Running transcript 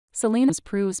Selena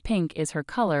proves pink is her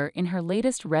color in her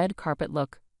latest red carpet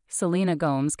look. Selena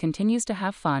Gomez continues to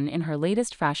have fun in her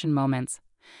latest fashion moments.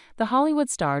 The Hollywood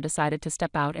star decided to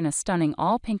step out in a stunning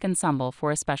all-pink ensemble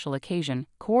for a special occasion,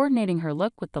 coordinating her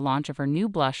look with the launch of her new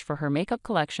blush for her makeup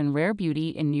collection Rare Beauty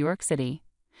in New York City.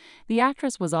 The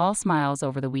actress was all smiles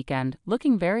over the weekend,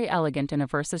 looking very elegant in a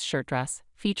Versace shirtdress,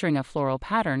 featuring a floral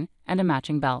pattern and a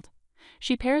matching belt.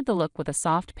 She paired the look with a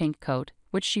soft pink coat,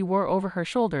 which she wore over her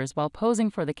shoulders while posing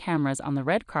for the cameras on the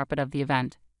red carpet of the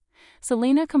event.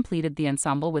 Selena completed the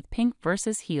ensemble with pink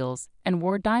Versace heels and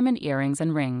wore diamond earrings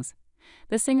and rings.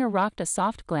 The singer rocked a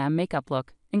soft glam makeup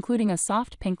look, including a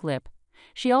soft pink lip.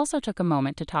 She also took a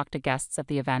moment to talk to guests at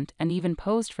the event and even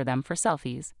posed for them for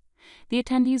selfies. The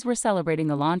attendees were celebrating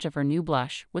the launch of her new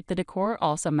blush, with the decor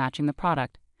also matching the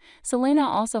product. Selena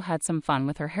also had some fun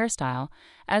with her hairstyle,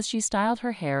 as she styled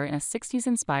her hair in a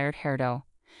 60s-inspired hairdo.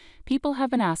 People have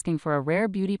been asking for a Rare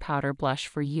Beauty powder blush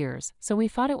for years, so we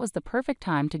thought it was the perfect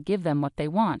time to give them what they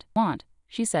want,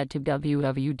 she said to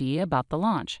WWD about the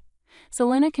launch.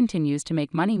 Selena continues to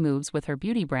make money moves with her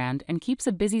beauty brand and keeps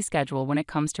a busy schedule when it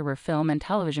comes to her film and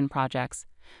television projects,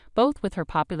 both with her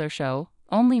popular show,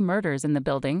 Only Murders in the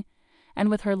Building, and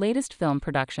with her latest film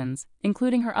productions,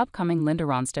 including her upcoming Linda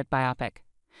Ronstadt biopic.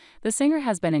 The singer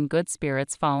has been in good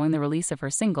spirits following the release of her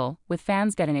single, with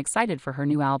fans getting excited for her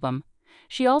new album.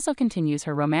 She also continues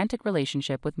her romantic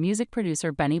relationship with music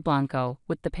producer Benny Blanco,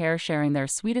 with the pair sharing their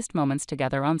sweetest moments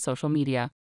together on social media.